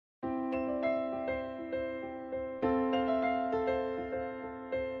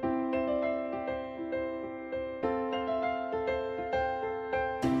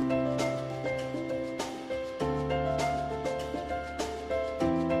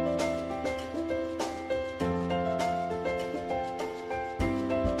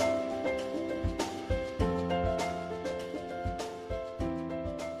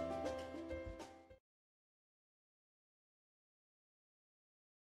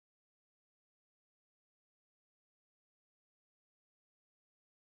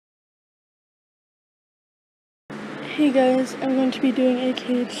Hey guys, I'm going to be doing a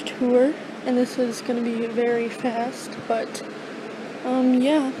cage tour, and this is going to be very fast, but,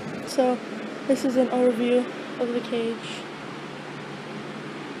 yeah, so this is an overview of the cage.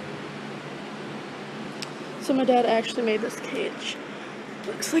 So my dad actually made this cage.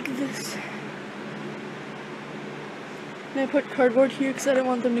 Looks like this. And I put cardboard here because I didn't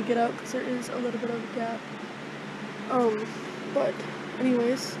want them to get out because there is a little bit of a gap. But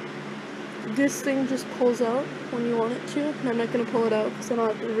anyways, this thing just pulls out when you want it to, and I'm not going to pull it out because I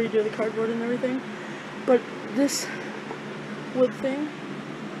don't have to redo the cardboard and everything. But this wood thing,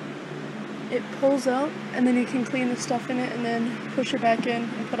 it pulls out, and then you can clean the stuff in it and then push it back in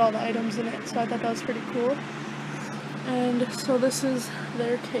and put all the items in it. So I thought that was pretty cool. And so this is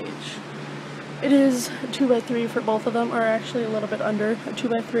their cage. It is 2x3 for both of them, or actually a little bit under a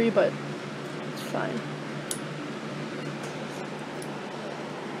 2x3, but it's fine.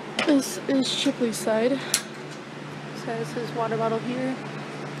 This is Chipley's side. This has his water bottle here,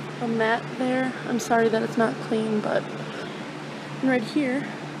 a mat there. I'm sorry that it's not clean, but and right here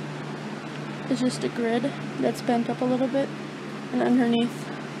is just a grid that's bent up a little bit, and underneath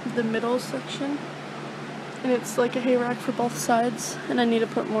the middle section, and it's like a hay rack for both sides, and I need to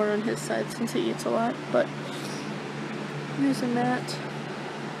put more on his side since he eats a lot. But here's a mat,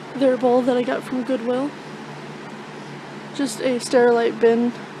 their bowl that I got from Goodwill, just a Sterilite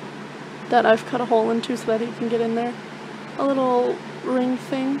bin that I've cut a hole into so that he can get in there. A little ring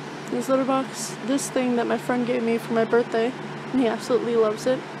thing, his litter box, this thing that my friend gave me for my birthday, and he absolutely loves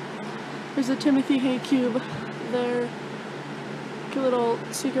it. There's a Timothy hay cube there, a little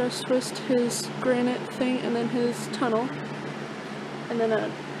seagrass twist, his granite thing, and then his tunnel, and then a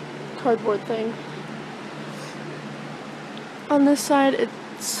cardboard thing. On this side,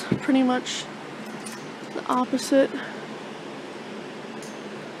 it's pretty much the opposite.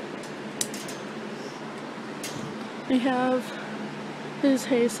 We have his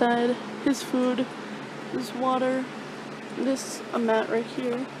hay side, his food, his water, this a mat right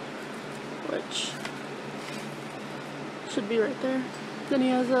here, which should be right there. Then he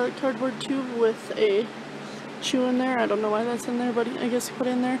has a cardboard tube with a chew in there. I don't know why that's in there, but I guess he put it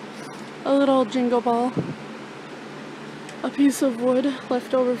in there. A little jingle ball, a piece of wood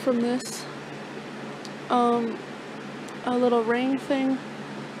left over from this, a little ring thing.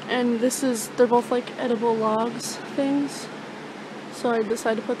 And this is, they're both like edible logs things, so I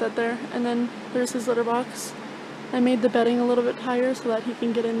decided to put that there. And then there's his litter box. I made the bedding a little bit higher so that he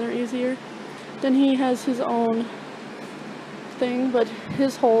can get in there easier. Then he has his own thing, but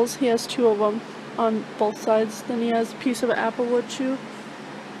his holes, he has 2 of them on both sides. Then he has a piece of apple wood chew,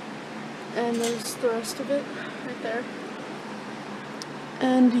 and there's the rest of it right there.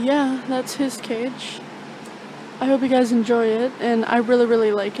 And yeah, that's his cage. I hope you guys enjoy it, and I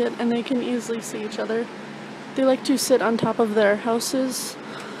really like it, and they can easily see each other. They like to sit on top of their houses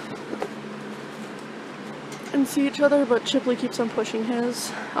and see each other, but Chipley keeps on pushing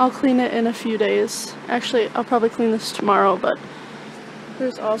his. I'll clean it in a few days. Actually, I'll probably clean this tomorrow, but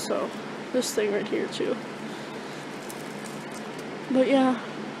there's also this thing right here too. But yeah,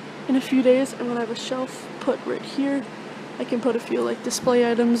 in a few days I'm gonna have a shelf put right here. I can put a few like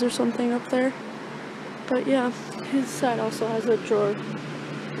display items or something up there. But yeah, his side also has a drawer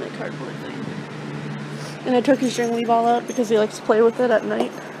and a cardboard thing. And I took his jingly ball out because he likes to play with it at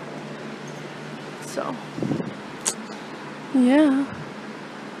night. So, yeah.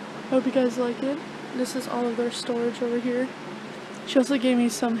 Hope you guys like it. This is all of their storage over here. She also gave me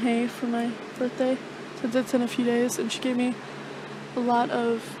some hay for my birthday, since it's in a few days, and she gave me a lot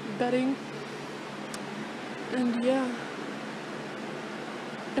of bedding. And yeah.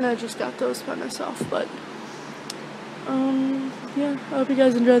 And I just got those by myself, but yeah, I hope you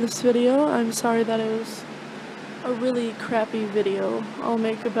guys enjoyed this video. I'm sorry that it was a really crappy video. I'll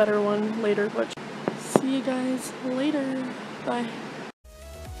make a better one later, but see you guys later. Bye.